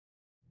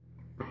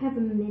have a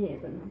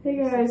minute, but not. Hey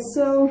guys,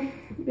 so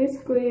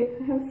basically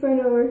I have a friend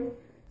over,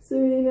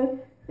 Serenah,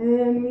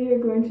 and we are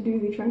going to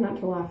do the try not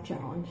to laugh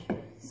challenge.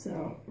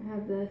 So I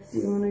have this. do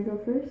you want to go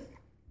first?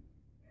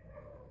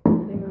 I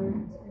think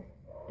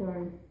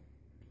darn.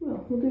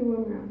 Well, we'll do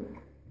one round then.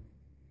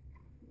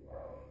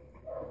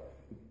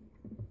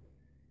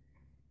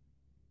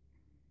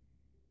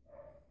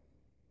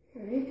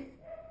 Ready?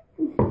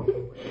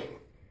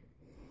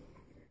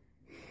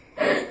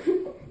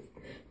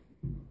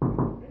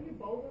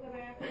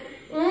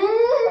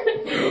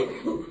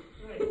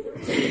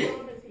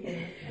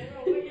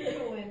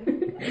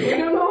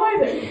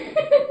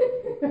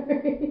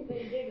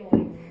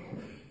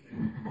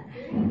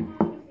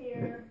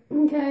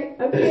 Okay.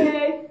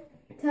 Okay.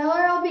 Tell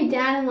her I'll be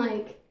down in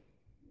like.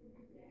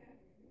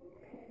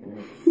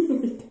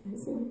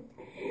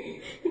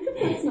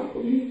 Let's not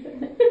believe that.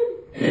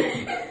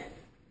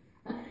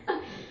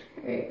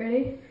 Alright,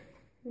 ready?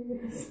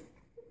 Yes.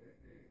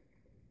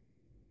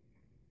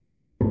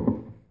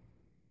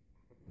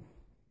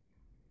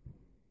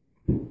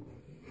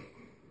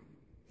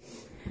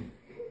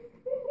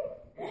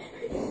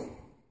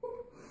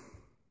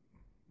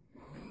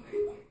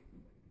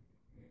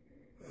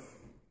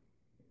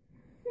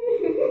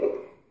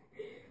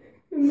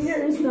 The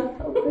mirror is not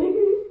helping.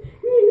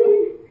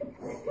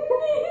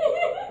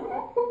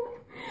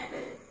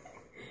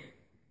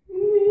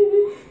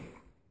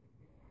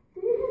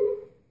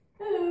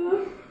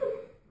 Hello.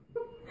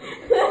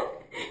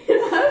 You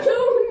have to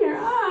open your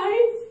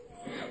eyes.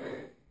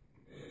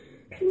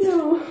 No.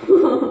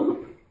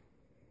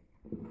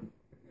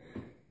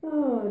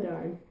 Oh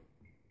darn.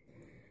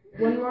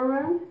 One more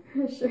round?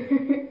 Sure.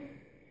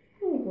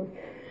 Oh boy.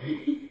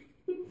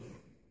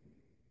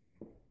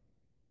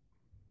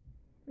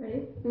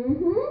 Ready?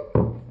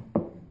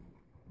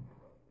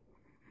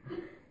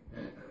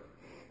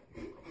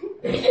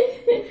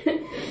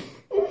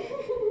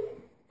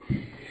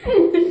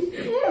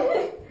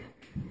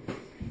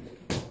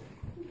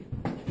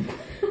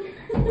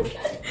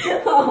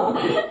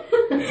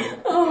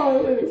 Oh, I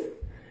lose.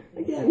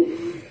 Again.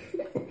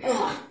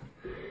 Oh.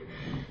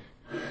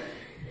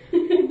 I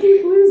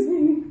keep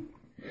losing.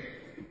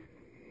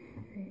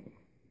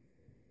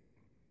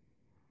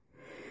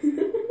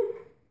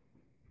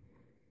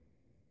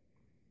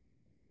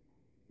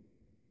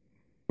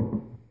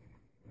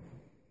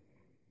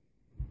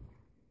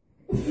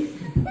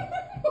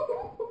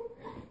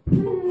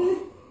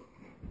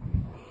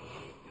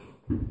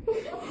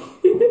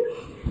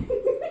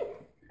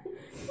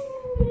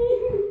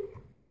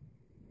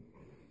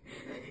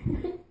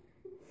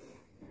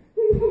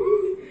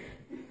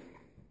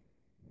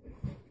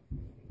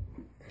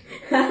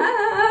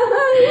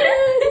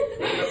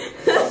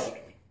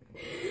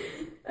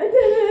 I did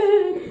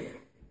it!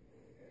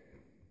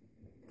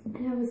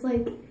 And I was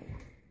like,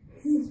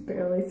 There's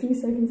barely 3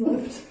 seconds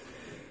left.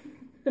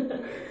 I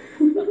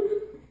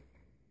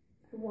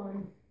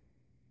won.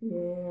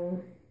 Yeah.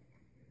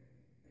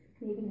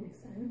 Maybe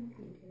next time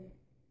you do it.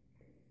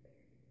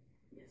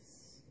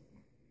 Yes.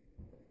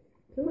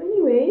 So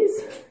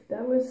anyways,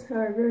 that was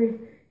our very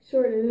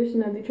short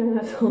edition of the Try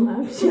Not to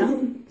Laugh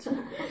challenge.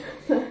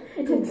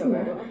 It didn't go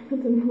very well.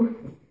 It didn't work.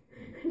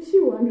 She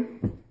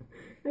won.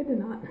 I did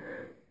not.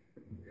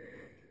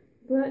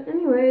 But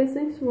anyways,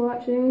 thanks for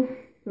watching.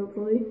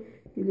 Hopefully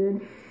you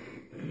did.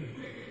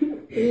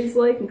 Please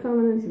like and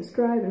comment and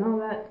subscribe and all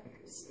that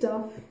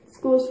stuff.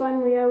 School's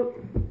finally out.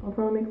 I'll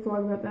probably make a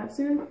vlog about that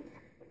soon.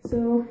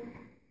 So,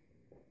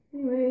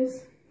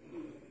 anyways,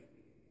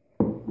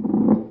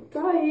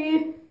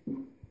 bye!